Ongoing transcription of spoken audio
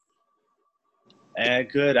And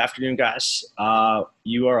good afternoon, guys.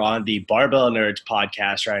 You are on the Barbell Nerds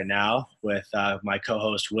podcast right now with my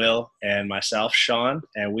co-host Will and myself, Sean,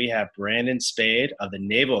 and we have Brandon Spayd of the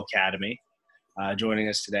Naval Academy joining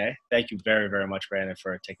us today. Thank you very, very much, Brandon,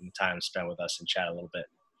 for taking the time to spend with us and chat a little bit.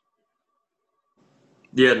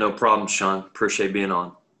 Yeah, no problem, Sean. Appreciate being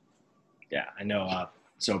on. Yeah, I know.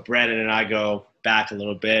 So Brandon and I go back a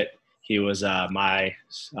little bit. He was my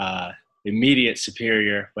immediate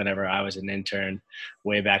superior whenever I was an intern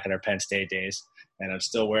way back in our Penn State days. And I'm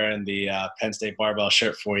still wearing the Penn State barbell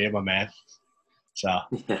shirt for you, my man. So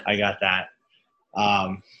I got that.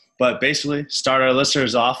 But basically, start our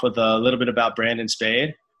listeners off with a little bit about Brandon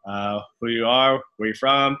Spayd, who you are, where you're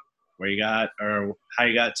from, where you got, or how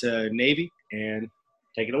you got to Navy, and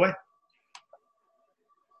take it away.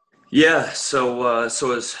 Yeah, so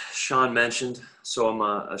as Sean mentioned, so I'm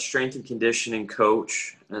a strength and conditioning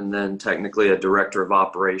coach and then technically a director of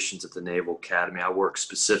operations at the Naval Academy. I work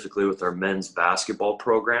specifically with our men's basketball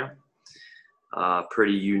program.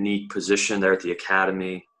 Pretty unique position there at the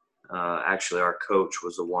academy. Actually, our coach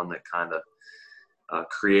was the one that kind of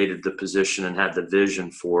created the position and had the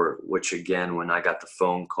vision for it, which again, when I got the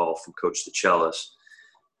phone call from Coach DeChellis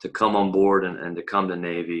to come on board and to come to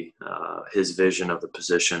Navy, his vision of the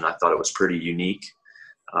position, I thought it was pretty unique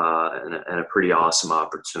and a pretty awesome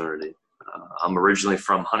opportunity. I'm originally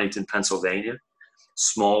from Huntington, Pennsylvania,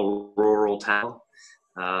 small rural town,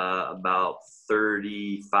 about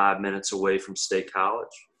 35 minutes away from State College.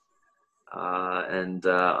 And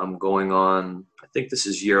I'm going on, I think this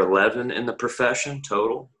is year 11 in the profession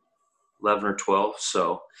total, 11 or 12.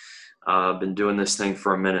 So I've been doing this thing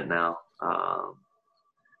for a minute now.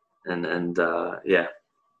 Yeah.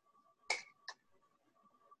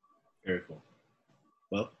 Very cool.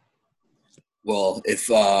 Well, if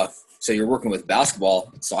so you're working with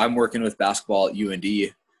basketball. So I'm working with basketball at UND.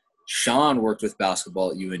 Sean worked with basketball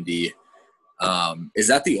at UND. Is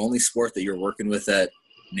that the only sport that you're working with at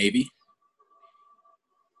Navy?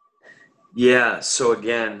 Yeah. So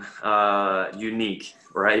again, unique,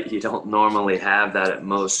 right? You don't normally have that at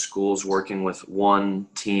most schools, working with one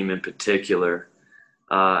team in particular.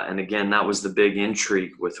 And again, that was the big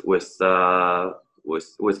intrigue with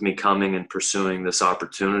me coming and pursuing this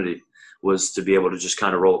opportunity, was to be able to just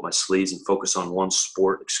kind of roll up my sleeves and focus on one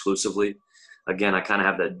sport exclusively. Again, I kind of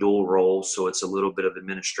have that dual role, so it's a little bit of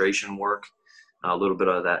administration work, a little bit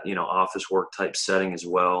of that, office work type setting as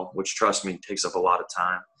well, which, trust me, takes up a lot of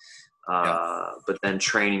time. But then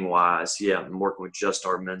training wise, I'm working with just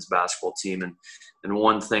our men's basketball team. And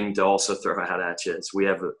one thing to also throw out at you is we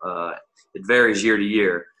have, it varies year to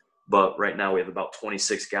year, but right now we have about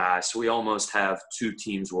 26 guys. So we almost have two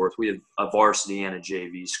teams worth. We have a varsity and a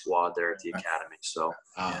JV squad there at the academy. So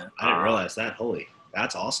I didn't realize that. Holy,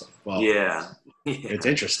 that's awesome. Well, yeah. It's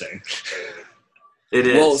interesting. It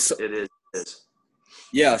is. Well, It is.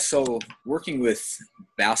 Yeah. So working with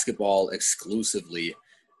basketball exclusively,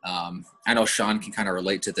 I know Sean can kind of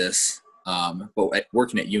relate to this, but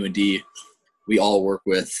working at UND, we all work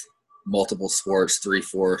with multiple sports, 3,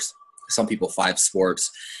 4, some people 5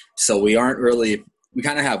 sports. So we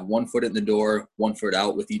kind of have one foot in the door, one foot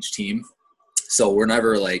out with each team. So we're not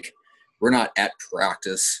at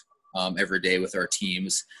practice every day with our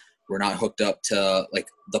teams. We're not hooked up to like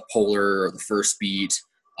the polar or the first beat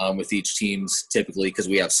with each teams typically, because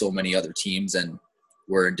we have so many other teams and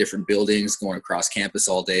we're in different buildings going across campus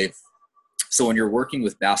all day. So when you're working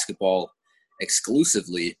with basketball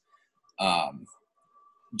exclusively,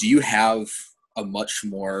 do you have a much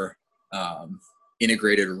more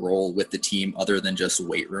integrated role with the team other than just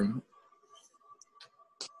weight room?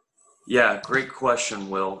 Yeah, great question,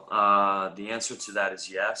 Will. The answer to that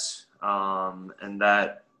is yes. And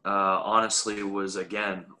that honestly was,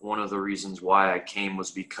 again, one of the reasons why I came,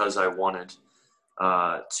 was because I wanted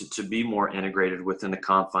to be more integrated within the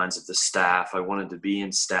confines of the staff. I wanted to be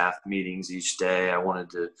in staff meetings each day. I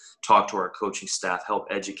wanted to talk to our coaching staff, help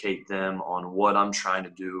educate them on what I'm trying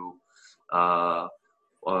to do,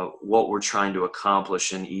 what we're trying to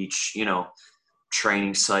accomplish in each,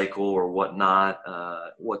 training cycle or whatnot,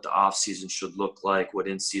 what the off season should look like, what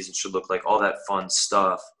in season should look like, all that fun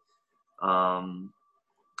stuff. And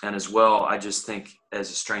as well, I just think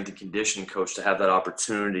as a strength and conditioning coach, to have that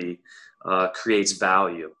opportunity creates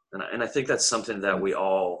value. And I think that's something that we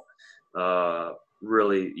all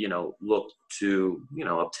really, look to,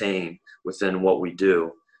 obtain within what we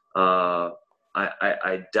do.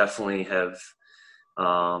 I definitely have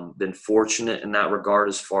been fortunate in that regard,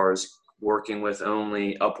 as far as working with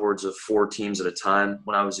only upwards of 4 teams at a time.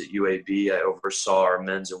 When I was at UAB, I oversaw our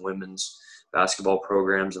men's and women's basketball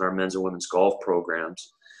programs and our men's and women's golf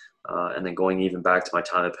programs. And then going even back to my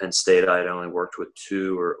time at Penn State, I had only worked with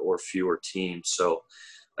 2 or fewer teams. So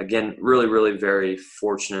again, really, really very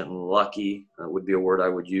fortunate and lucky would be a word I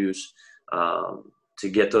would use to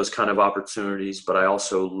get those kind of opportunities. But I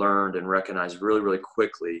also learned and recognized really, really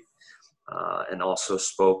quickly and also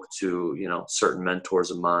spoke to, certain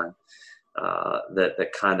mentors of mine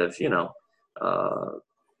that kind of,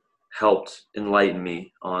 helped enlighten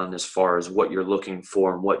me on as far as what you're looking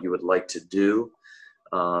for and what you would like to do.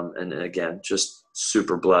 And again, just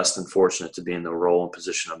super blessed and fortunate to be in the role and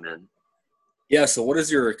position I'm in. Yeah. So what does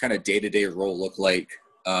your kind of day-to-day role look like,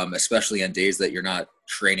 especially on days that you're not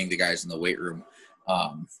training the guys in the weight room?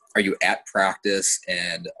 Are you at practice,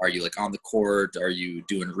 and are you like on the court? Are you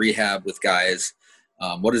doing rehab with guys?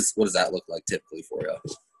 What does that look like typically for you?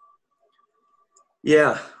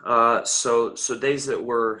 Yeah. So days that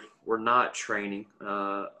we're not training,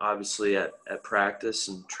 obviously at practice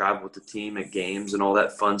and travel with the team at games and all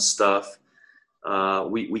that fun stuff.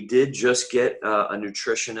 We did just get a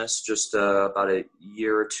nutritionist just about a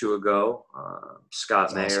year or 2 ago.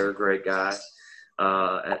 Scott Mayer, Awesome. great guy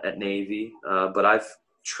at Navy. But I've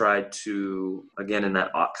tried to, again, in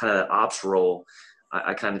that kind of that ops role,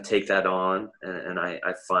 I kind of take that on, and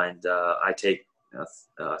I find I take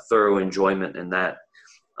thorough enjoyment in that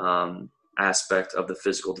aspect of the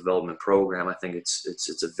physical development program. I think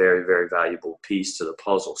it's a very, very valuable piece to the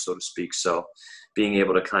puzzle, so to speak. So being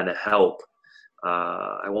able to kind of help,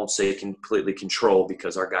 I won't say completely control,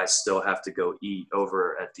 because our guys still have to go eat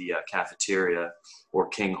over at the cafeteria, or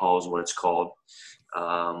King Hall is what it's called,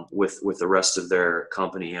 with the rest of their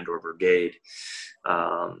company and or brigade.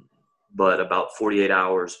 But about 48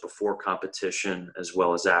 hours before competition, as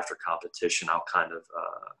well as after competition, I'll kind of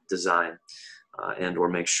design and or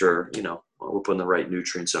make sure, we're putting the right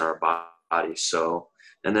nutrients in our body. So,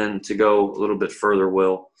 and then to go a little bit further,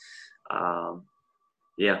 Will, I'm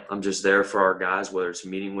just there for our guys, whether it's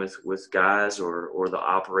meeting with guys or the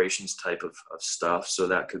operations type of stuff. So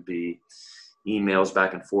that could be emails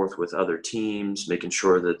back and forth with other teams, making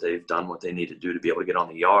sure that they've done what they need to do to be able to get on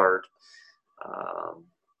the yard.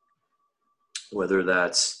 Whether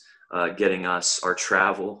that's getting us our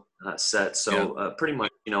travel set. So pretty much,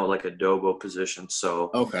 like a Dobo position. So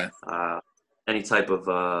Okay. any type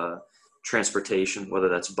of transportation, whether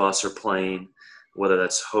that's bus or plane, whether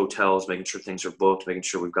that's hotels, making sure things are booked, making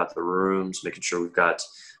sure we've got the rooms, making sure we've got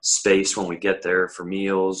space when we get there for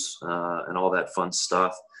meals and all that fun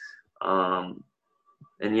stuff.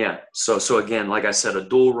 So again, like I said, a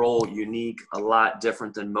dual role, unique, a lot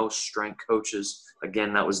different than most strength coaches.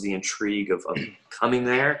 Again, that was the intrigue of coming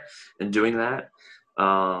there and doing that.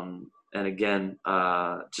 And again,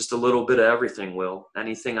 just a little bit of everything, Will.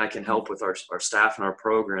 Anything I can help with our staff and our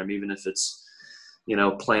program, even if it's,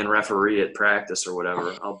 playing referee at practice or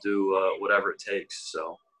whatever, I'll do whatever it takes.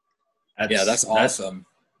 So, that's awesome.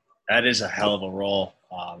 That is a hell of a role.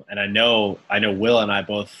 And I know Will and I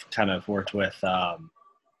both kind of worked with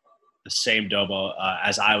the same Dobo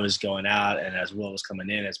as I was going out and as Will was coming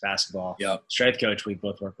in as basketball strength coach. We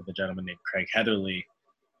both worked with a gentleman named Craig Heatherly,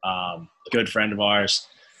 good friend of ours.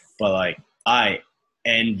 But I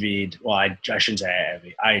envied, well, I shouldn't say I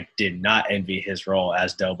envied. I did not envy his role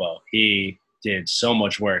as Dobo. He did so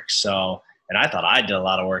much work. And I thought I did a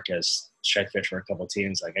lot of work as strength coach for a couple of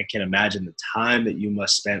teams. I can't imagine the time that you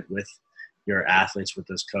must spend with your athletes, with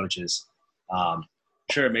those coaches.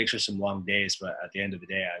 Sure, it makes for some long days, but at the end of the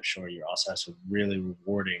day, I'm sure you also have some really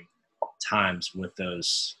rewarding times with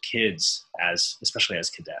those kids, especially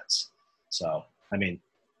as cadets. So, could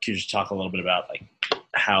you just talk a little bit about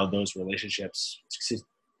how those relationships,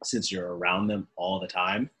 since you're around them all the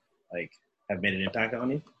time, have made an impact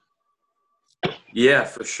on you? Yeah,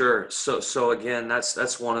 for sure. So again,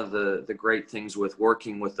 that's one of the great things with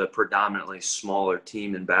working with a predominantly smaller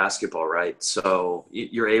team in basketball, right? So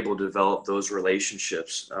you're able to develop those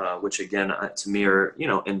relationships, which again, to me are,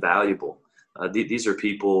 invaluable. These are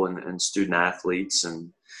people and student athletes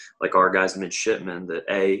and like our guys, midshipmen, that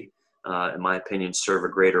in my opinion, serve a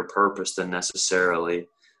greater purpose than necessarily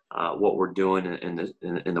what we're doing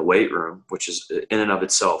in the weight room, which is in and of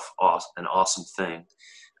itself an awesome thing.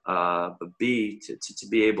 But B, to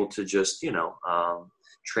be able to just,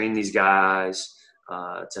 train these guys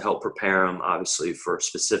to help prepare them, obviously, for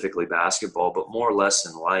specifically basketball, but more or less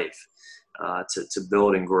in life, to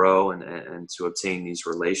build and grow and to obtain these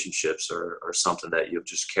relationships are something that you'll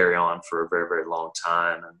just carry on for a very, very long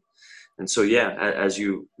time. And so, as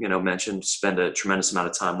you mentioned, spend a tremendous amount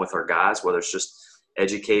of time with our guys, whether it's just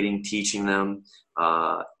educating, teaching them,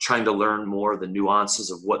 trying to learn more of the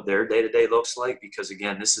nuances of what their day-to-day looks like. Because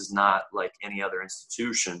again, this is not like any other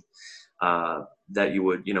institution. that you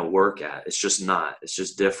would, work at. It's just not. It's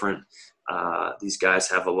just different. These guys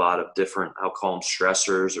have a lot of different, I'll call them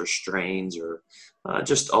stressors or strains, or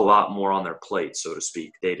just a lot more on their plate, so to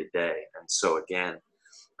speak, day to day. And so again,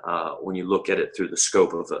 when you look at it through the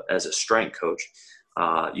scope of as a strength coach,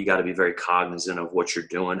 you got to be very cognizant of what you're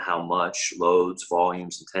doing, how much, loads,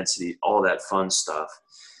 volumes, intensity, all that fun stuff.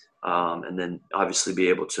 And then obviously be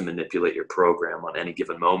able to manipulate your program on any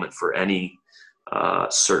given moment for any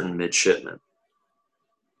certain midshipman.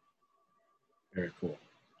 Very cool.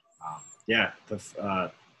 Yeah,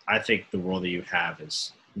 I think the role that you have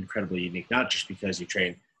is incredibly unique, not just because you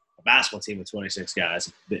train a basketball team with 26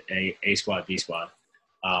 guys, A squad, B squad,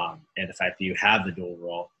 and the fact that you have the dual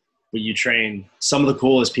role, but you train some of the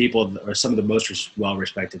coolest people or some of the most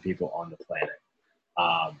well-respected people on the planet,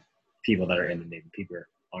 people that are in the Navy, people,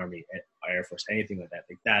 Army, Air Force, anything like that.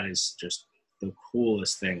 Like, that is just the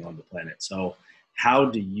coolest thing on the planet. So how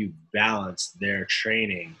do you balance their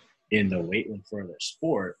training in the weightlifting for their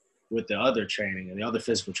sport with the other training and the other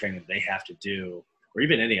physical training they have to do, or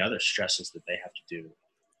even any other stresses that they have to do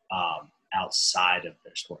outside of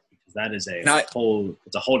their sport? Because that is it's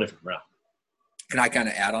a whole different realm. Can I kind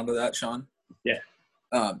of add on to that, Sean? Yeah.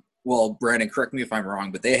 Well, Brandon, correct me if I'm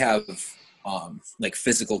wrong, but they have like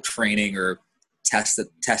physical training or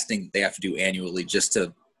testing they have to do annually just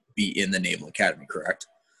to be in the Naval Academy, correct?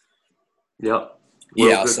 Yep.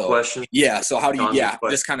 Good question. Yeah. So how do you,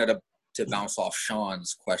 just kind of to bounce off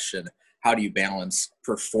Sean's question, how do you balance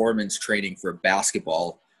performance training for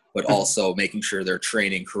basketball, but also making sure they're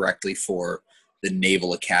training correctly for the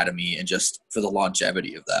Naval Academy and just for the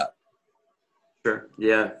longevity of that? Sure.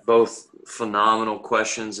 Yeah. Both phenomenal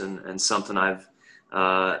questions and something I've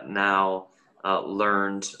now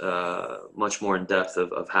learned much more in depth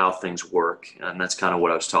of how things work. And that's kind of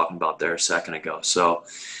what I was talking about there a second ago. So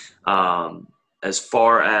as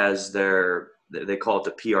far as they call it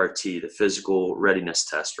the PRT, the physical readiness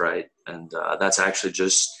test, right? And that's actually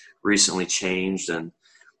just recently changed, and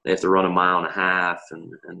they have to run 1.5 miles,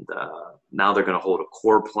 and now they're going to hold a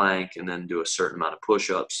core plank and then do a certain amount of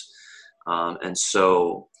push-ups. And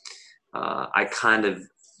so I kind of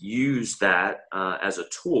use that as a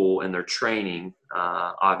tool in their training.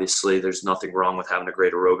 Obviously, there's nothing wrong with having a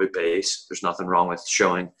great aerobic base. There's nothing wrong with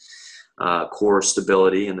showing core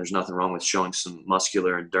stability, and there's nothing wrong with showing some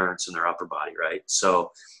muscular endurance in their upper body, right?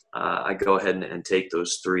 So I go ahead and take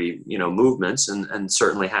those 3, movements and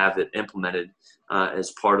certainly have it implemented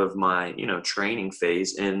as part of my, training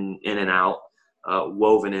phase in and out,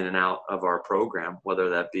 woven in and out of our program, whether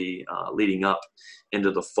that be leading up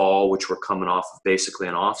into the fall, which we're coming off of basically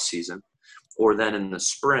an off season, or then in the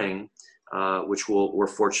spring, which we're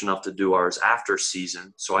fortunate enough to do ours after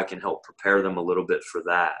season, so I can help prepare them a little bit for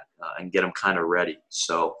that and get them kind of ready.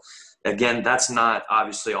 So again, that's not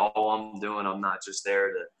obviously all I'm doing. I'm not just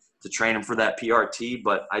there to train them for that PRT,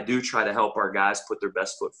 but I do try to help our guys put their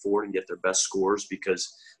best foot forward and get their best scores,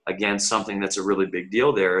 because again, something that's a really big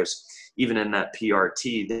deal there is even in that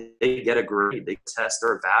PRT, they get a grade, they test,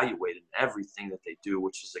 they're evaluated in everything that they do,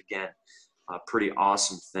 which is again, a pretty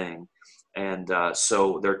awesome thing. And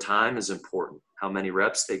so their time is important. How many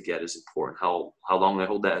reps they get is important. How long they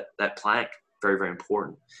hold that plank, very, very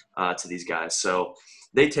important to these guys. So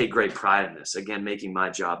they take great pride in this, again, making my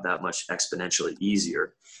job that much exponentially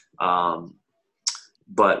easier.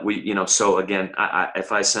 But so again,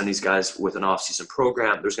 if I send these guys with an off-season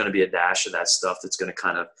program, there's going to be a dash of that stuff that's going to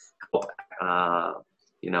kind of help,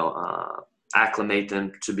 acclimate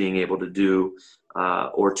them to being able to do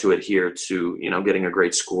or to adhere to, getting a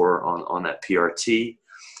great score on that PRT.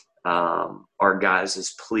 Our guys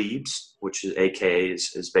as plebes, which is AKA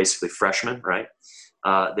is basically freshmen, right?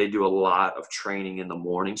 They do a lot of training in the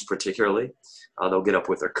mornings, particularly. They'll get up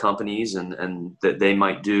with their companies and they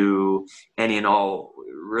might do any and all.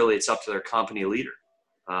 Really, it's up to their company leader.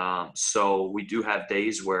 So we do have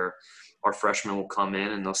days where our freshmen will come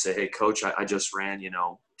in and they'll say, "Hey, coach, I just ran,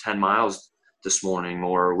 10 miles this morning,"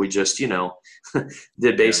 or we just,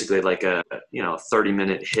 did basically like a,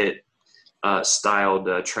 30-minute hit styled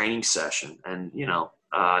training session. And,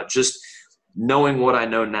 just knowing what I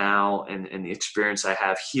know now and the experience I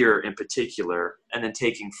have here in particular, and then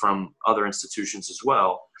taking from other institutions as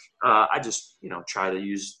well, I just, try to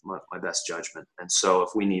use my best judgment. And so if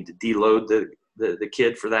we need to deload the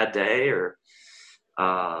kid for that day, or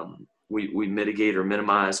we mitigate or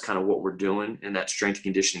minimize kind of what we're doing in that strength and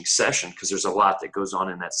conditioning session, because there's a lot that goes on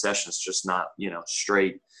in that session. It's just not,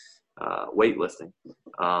 straight weightlifting.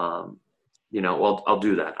 I'll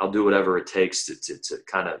do that. I'll do whatever it takes to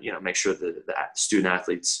kind of, make sure that the student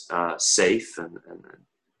athlete's safe and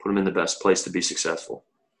put them in the best place to be successful.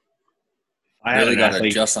 I had Really an got to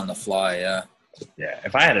athlete. adjust on the fly. Yeah. Yeah,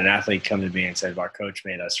 if I had an athlete come to me and said, "Our coach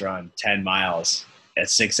made us run 10 miles at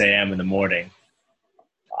 6 a.m. in the morning,"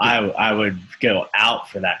 I would go out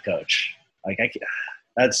for that coach. Like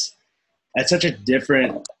that's that's such a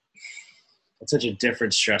different that's such a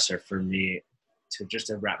different stressor for me to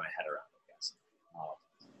wrap my head around. I guess.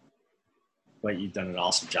 But you've done an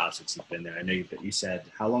awesome job since you've been there. I know you said,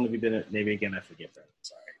 how long have you been at Navy again? I forget that.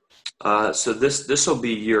 Sorry. So this will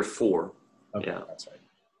be year 4. Okay, Yeah. that's right.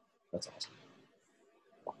 That's awesome.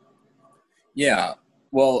 Yeah.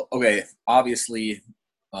 Well, okay. Obviously,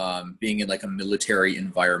 being in like a military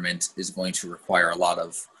environment is going to require a lot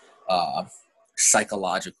of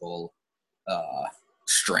psychological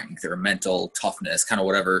strength or mental toughness, kind of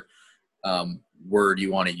whatever word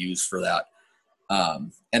you want to use for that.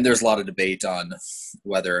 And there's a lot of debate on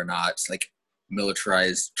whether or not like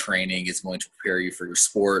militarized training is going to prepare you for your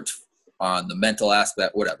sport, on the mental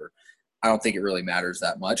aspect, whatever. I don't think it really matters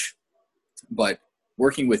that much. But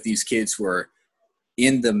working with these kids who are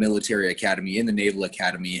in the military academy, in the naval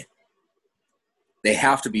academy, they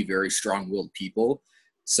have to be very strong-willed people.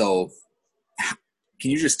 So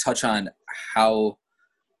can you just touch on how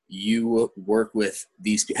you work with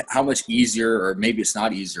these, how much easier, or maybe it's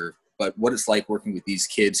not easier, but what it's like working with these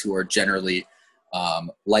kids who are generally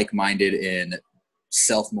like-minded and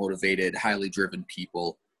self-motivated, highly driven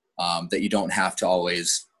people, that you don't have to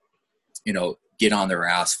always, get on their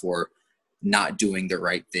ass for not doing the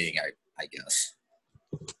right thing, I guess.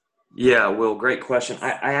 Yeah, Will, great question.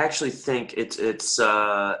 I actually think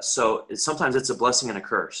sometimes it's a blessing and a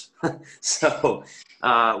curse. So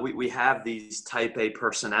we have these type A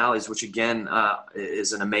personalities, which again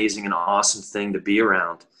is an amazing and awesome thing to be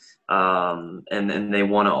around. And they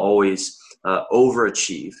want to always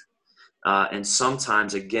overachieve. And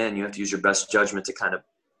sometimes, again, you have to use your best judgment to kind of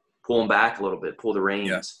pull them back a little bit, pull the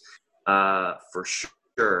reins, for sure.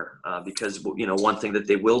 Because, one thing that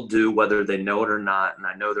they will do, whether they know it or not, and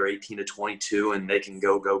I know they're 18 to 22 and they can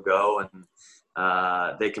go, and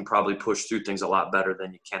they can probably push through things a lot better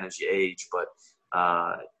than you can as you age. But,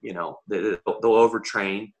 they'll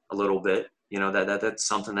overtrain a little bit. That's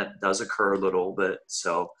something that does occur a little bit.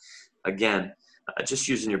 So, again, just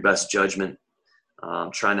using your best judgment,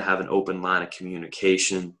 trying to have an open line of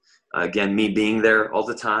communication. Again, me being there all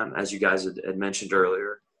the time, as you guys had mentioned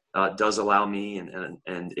earlier, does allow me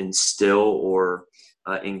and instill or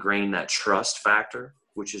ingrain that trust factor,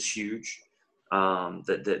 which is huge,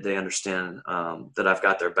 that they understand that I've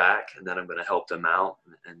got their back and that I'm going to help them out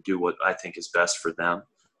and do what I think is best for them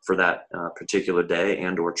for that particular day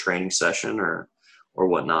and or training session or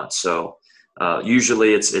whatnot. So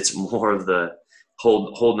usually it's more of the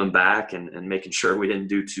holding them back and making sure we didn't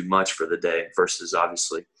do too much for the day versus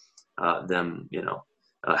obviously them,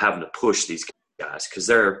 having to push these guys, because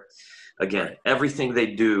they're, again, everything they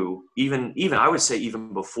do, even I would say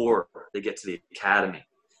even before they get to the academy,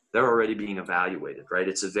 they're already being evaluated, right?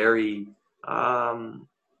 It's a very,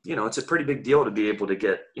 it's a pretty big deal to be able to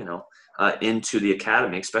get, into the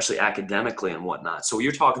academy, especially academically and whatnot. So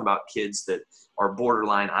you're talking about kids that are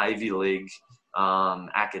borderline Ivy League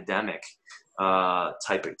academic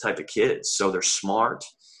type of kids. So they're smart.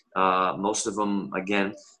 Most of them,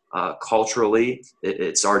 again, culturally,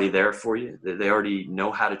 it's already there for you. They already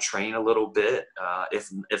know how to train a little bit.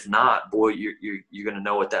 If not, boy, you're going to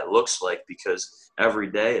know what that looks like, because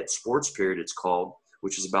every day at sports period, it's called,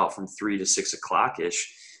 which is about from 3 to 6 o'clock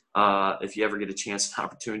ish. If you ever get a chance and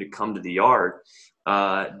opportunity to come to the yard,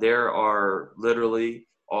 there are literally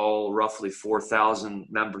all roughly 4,000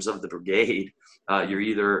 members of the brigade. You're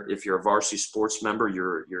either, if you're a varsity sports member,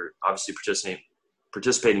 you're obviously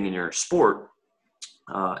participating in your sport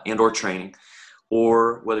and or training,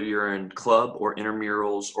 or whether you're in club or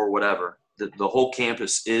intramurals or whatever. The whole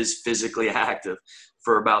campus is physically active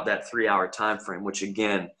for about that 3-hour time frame, which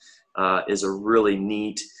again is a really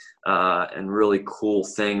neat and really cool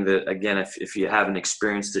thing that, again, if you haven't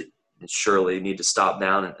experienced it, you surely need to stop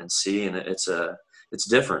down and see. And it's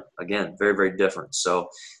different, again, very, very different. So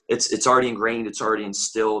it's already ingrained, it's already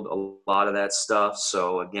instilled a lot of that stuff.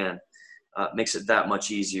 So again, makes it that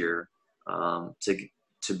much easier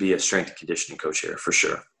to be a strength and conditioning coach here, for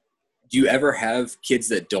sure. Do you ever have kids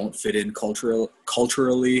that don't fit in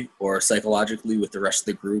culturally or psychologically with the rest of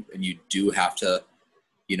the group, and you do have to,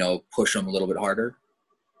 push them a little bit harder?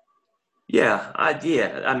 Yeah. I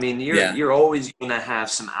mean, you're always going to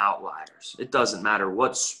have some outliers. It doesn't matter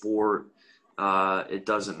what sport. It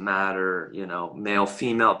doesn't matter, male,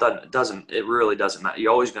 female. It really doesn't matter.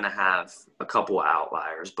 You're always going to have a couple of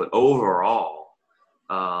outliers, but overall,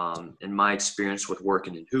 in my experience with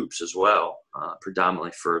working in hoops as well,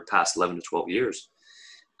 predominantly for the past 11 to 12 years,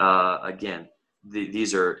 again,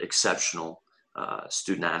 these are exceptional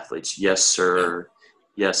student athletes. Yes, sir.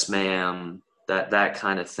 Yes, ma'am. That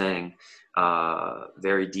kind of thing.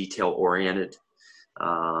 Very detail oriented.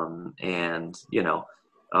 And,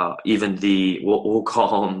 even we'll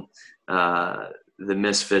call them the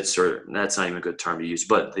misfits, or that's not even a good term to use,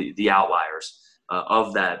 but the outliers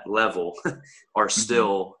of that level are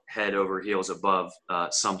still head over heels above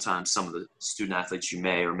sometimes some of the student athletes you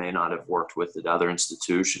may or may not have worked with at other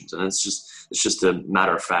institutions. And it's just a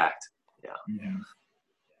matter of fact.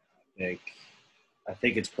 Yeah. I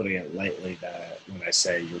think it's putting it lightly that when I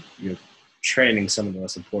say you're training some of the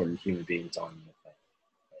most important human beings on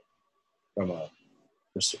the thing,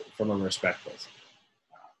 from a respectful.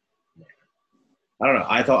 I don't know.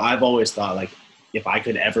 I've always thought, like, if I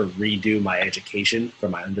could ever redo my education for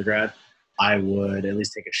my undergrad, I would at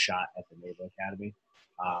least take a shot at the Naval Academy,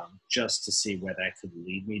 just to see where that could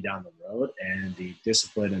lead me down the road, and the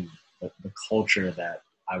discipline and the culture that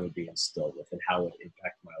I would be instilled with, and how it would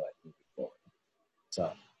impact my life moving forward.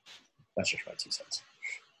 So that's just my 2 cents.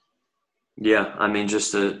 Yeah, I mean,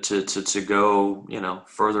 just to go,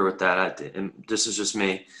 further with that, and this is just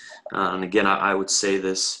me. And again, I would say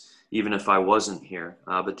this even if I wasn't here.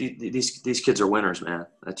 But these kids are winners, man.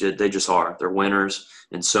 They just are. They're winners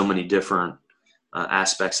in so many different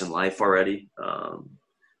aspects in life already.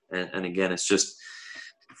 And again, it's just,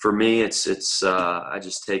 for me, it's I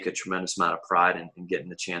just take a tremendous amount of pride in getting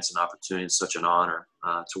the chance and opportunity. It's such an honor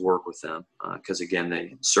to work with them because, again,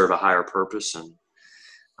 they serve a higher purpose and,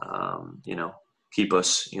 keep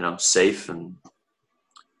us, safe and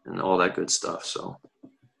all that good stuff. So.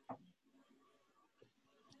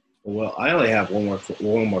 Well, I only have one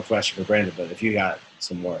more question for Brandon, but if you got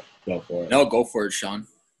some more, go for it. No, go for it, Sean.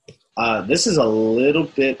 This is a little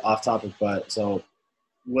bit off topic, but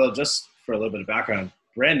just for a little bit of background,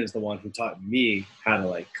 Brandon is the one who taught me how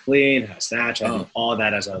to clean, how to snatch, how to do all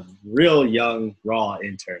that as a real young, raw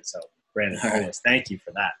intern. So, Brandon, always thank you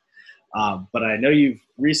for that. But I know you've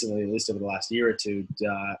recently, at least over the last year or two,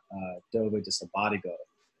 dove into some bodybuilding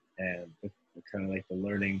and kind of the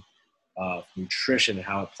learning of nutrition and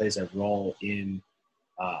how it plays a role in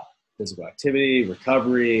physical activity,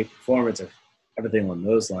 recovery, performance, everything along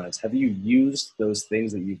those lines. Have you used those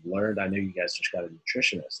things that you've learned? I know you guys just got a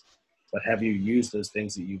nutritionist, but have you used those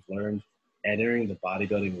things that you've learned entering the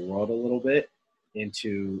bodybuilding world a little bit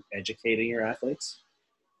into educating your athletes?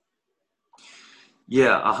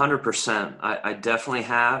 Yeah, 100%. I definitely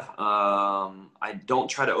have. I don't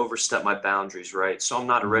try to overstep my boundaries, right? So I'm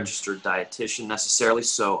not a registered dietitian necessarily.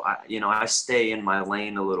 So I stay in my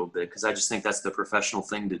lane a little bit because I just think that's the professional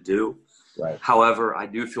thing to do. Right. However, I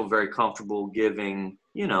do feel very comfortable giving,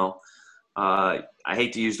 I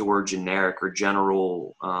hate to use the word generic or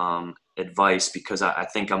general advice because I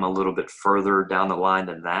think I'm a little bit further down the line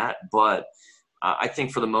than that. But I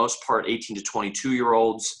think for the most part, 18 to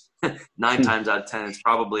 22-year-olds, 9 times out of 10, it's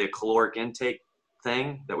probably a caloric intake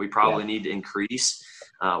thing that we probably need to increase.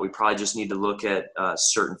 We probably just need to look at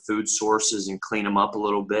certain food sources and clean them up a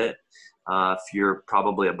little bit. If you're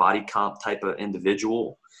probably a body comp type of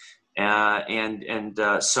individual. So,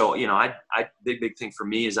 big thing for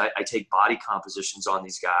me is I take body compositions on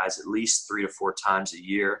these guys at least 3 to 4 times a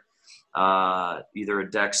year, either a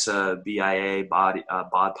DEXA, BIA,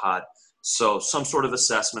 bod pod. So some sort of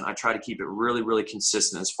assessment. I try to keep it really, really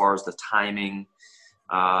consistent as far as the timing,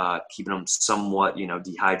 keeping them somewhat,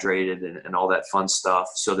 dehydrated and all that fun stuff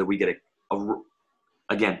so that we get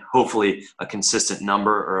again, hopefully a consistent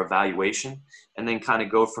number or evaluation, and then kind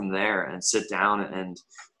of go from there and sit down and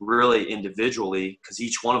really individually, because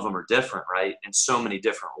each one of them are different, right? In so many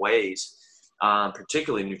different ways,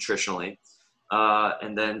 particularly nutritionally.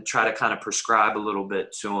 And then try to kind of prescribe a little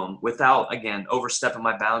bit to them without, again, overstepping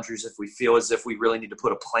my boundaries. If we feel as if we really need to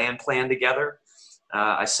put a plan together,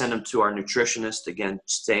 I send them to our nutritionist, again,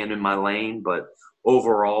 staying in my lane, but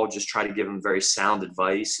overall just try to give them very sound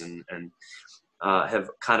advice and have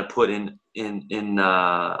kind of put in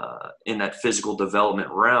that physical development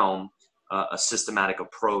realm a systematic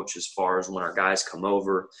approach as far as when our guys come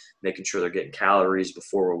over, making sure they're getting calories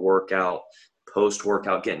before a workout,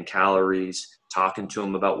 post-workout getting calories, talking to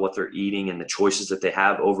them about what they're eating and the choices that they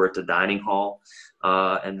have over at the dining hall.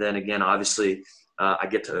 And then again, obviously, I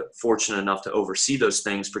get fortunate enough to oversee those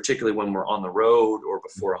things, particularly when we're on the road or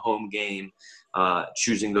before a home game,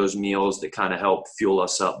 choosing those meals that kind of help fuel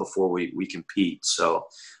us up before we compete. So,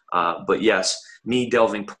 but yes, me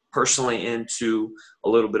delving personally into a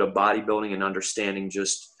little bit of bodybuilding and understanding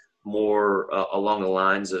just more along the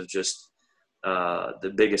lines of just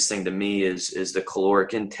the biggest thing to me is the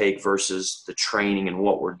caloric intake versus the training and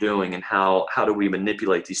what we're doing and how do we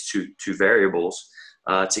manipulate these two variables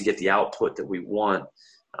to get the output that we want,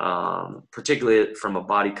 particularly from a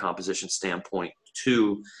body composition standpoint,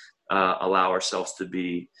 to allow ourselves to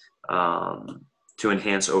be to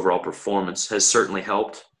enhance overall performance has certainly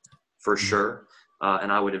helped for sure.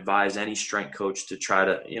 And I would advise any strength coach to try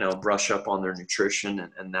to, brush up on their nutrition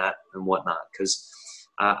and that and whatnot. Because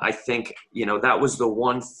I think, that was the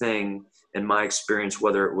one thing in my experience,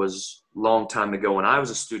 whether it was a long time ago when I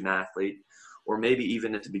was a student athlete or maybe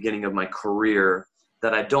even at the beginning of my career,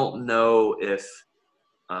 that I don't know if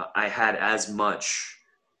I had as much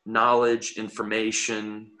knowledge,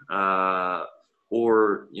 information,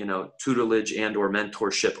 or tutelage and or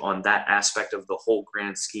mentorship on that aspect of the whole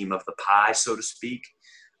grand scheme of the pie, so to speak.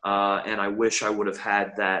 And I wish I would have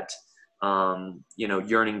had that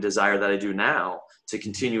yearning desire that I do now to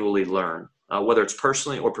continually learn, whether it's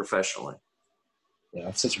personally or professionally. Yeah,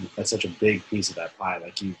 that's such a big piece of that pie.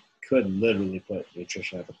 Like, you could literally put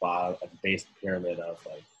nutrition at the bottom, at the base of the pyramid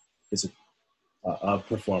of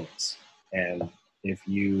performance. And if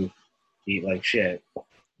you eat like shit,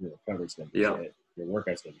 your recovery's gonna be shit. Your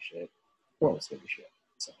workout's gonna be shit. Performance gonna be shit.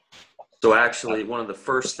 So actually, one of the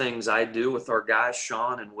first things I do with our guys,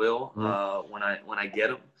 Sean and Will, when I get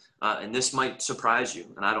them, and this might surprise you,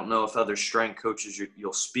 and I don't know if other strength coaches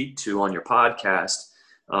you'll speak to on your podcast,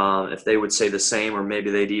 if they would say the same, or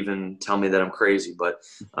maybe they'd even tell me that I'm crazy. But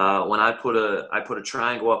when I put a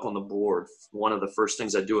triangle up on the board, one of the first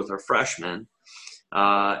things I do with our freshmen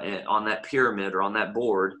on that pyramid or on that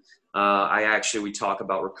board, we talk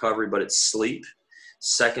about recovery, but it's sleep.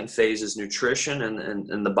 Second phase is nutrition,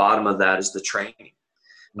 and the bottom of that is the training.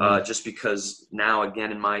 Just because now,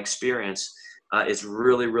 again, in my experience, it's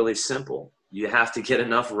really, really simple. You have to get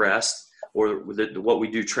enough rest, or what we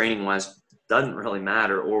do training-wise doesn't really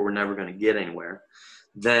matter, or we're never going to get anywhere.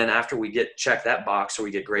 Then after we check that box, or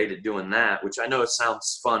we get great at doing that, which I know it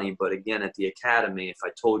sounds funny, but again, at the academy, if I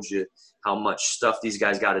told you how much stuff these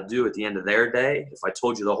guys got to do at the end of their day, if I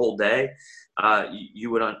told you the whole day,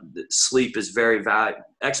 you would sleep is very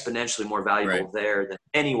exponentially more valuable there than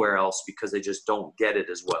anywhere else, because they just don't get it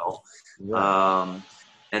as well. Right.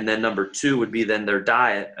 And then number two would be then their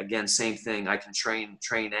diet. Again, same thing. I can train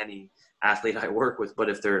any athlete I work with, but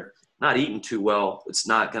if they're not eating too well, it's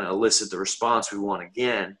not going to elicit the response we want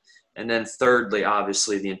again. And then thirdly,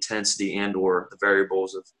 obviously, the intensity and or the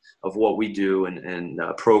variables of what we do and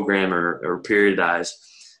program or periodize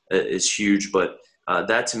is huge. But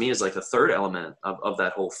that to me is like the third element of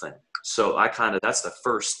that whole thing. So that's the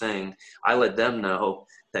first thing. I let them know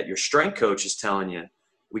that your strength coach is telling you,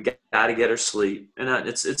 we got to get her sleep. And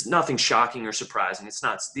it's nothing shocking or surprising.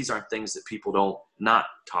 These aren't things that people don't not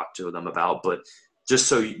talk to them about, but just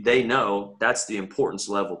so they know, that's the importance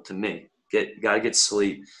level to me. Got to get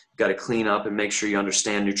sleep, got to clean up and make sure you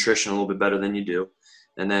understand nutrition a little bit better than you do.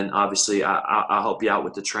 And then obviously I'll help you out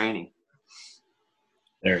with the training.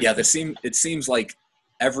 It seems like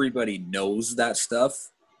everybody knows that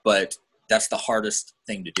stuff, but that's the hardest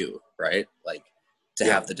thing to do, right? Like to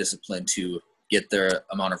have the discipline to get the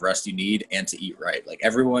amount of rest you need and to eat right. Like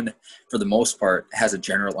everyone, for the most part, has a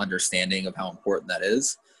general understanding of how important that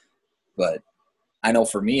is. But I know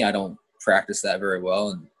for me, I don't practice that very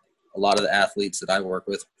well. And a lot of the athletes that I work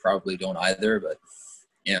with probably don't either, but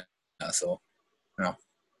so,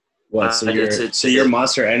 What, so your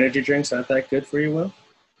Monster energy drinks aren't that good for you, Will?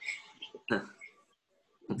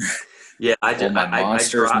 Yeah, I do. My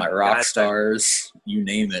Monsters, my Rock Stars, you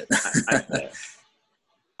name it.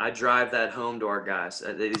 I drive that home to our guys.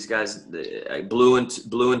 These guys blew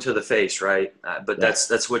into the face, right? But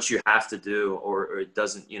that's what you have to do, or it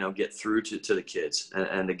doesn't, get through to the kids.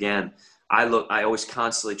 And again, I always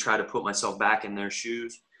constantly try to put myself back in their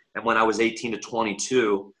shoes. And when I was 18 to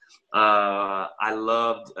 22, I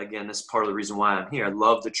loved, again, this is part of the reason why I'm here. I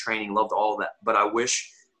loved the training, loved all of that. But I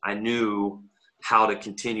wish I knew how to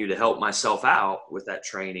continue to help myself out with that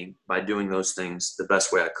training by doing those things the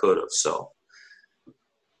best way I could have. So.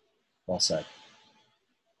 Well said.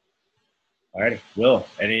 All righty. Will,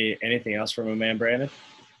 anything else from a man, Brandon?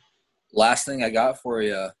 Last thing I got for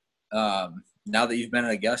you, now that you've been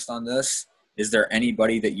a guest on this, is there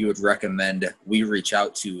anybody that you would recommend we reach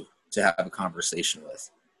out to have a conversation with?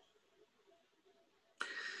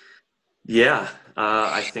 Yeah,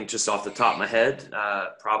 I think just off the top of my head,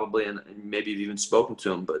 probably, and maybe you've even spoken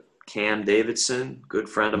to him, but Cam Davidson, good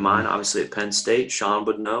friend of mine, obviously at Penn State. Sean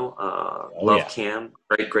would know. Love Cam,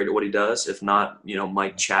 great at what he does. If not,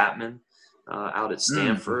 Mike Chapman out at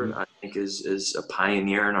Stanford, I think is a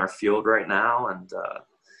pioneer in our field right now.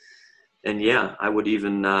 And yeah, I would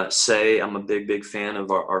even say I'm a big fan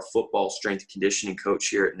of our football strength and conditioning coach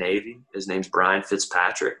here at Navy. His name's Brian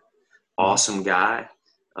Fitzpatrick. Awesome guy.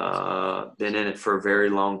 been in it for a very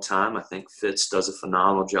long time. I think Fitz does a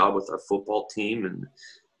phenomenal job with our football team and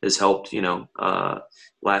has helped,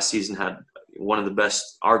 last season had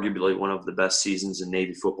arguably one of the best seasons in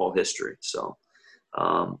Navy football history. So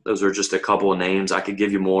those are just a couple of names. I could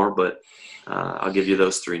give you more, but I'll give you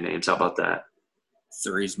those 3 names. How about that?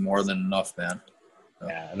 3's more than enough, man.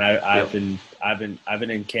 Yeah, and I've been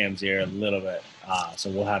in Cam's ear a little bit, so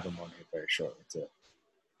we'll have him on here very shortly too.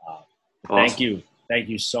 Awesome. Thank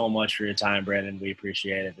you so much for your time, Brandon. We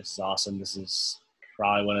appreciate it. This is awesome. This is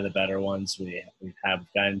probably one of the better ones. We have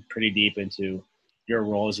gotten pretty deep into your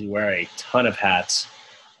roles. You wear a ton of hats,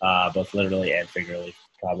 both literally and figuratively,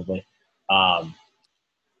 probably.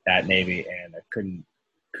 At Navy, and I couldn't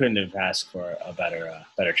have asked for a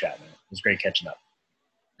better chat, man. It was great catching up.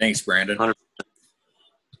 Thanks, Brandon. 100%.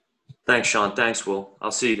 Thanks, Sean. Thanks, Will.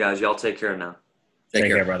 I'll see you guys. Y'all take care now. Take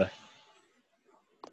care, brother.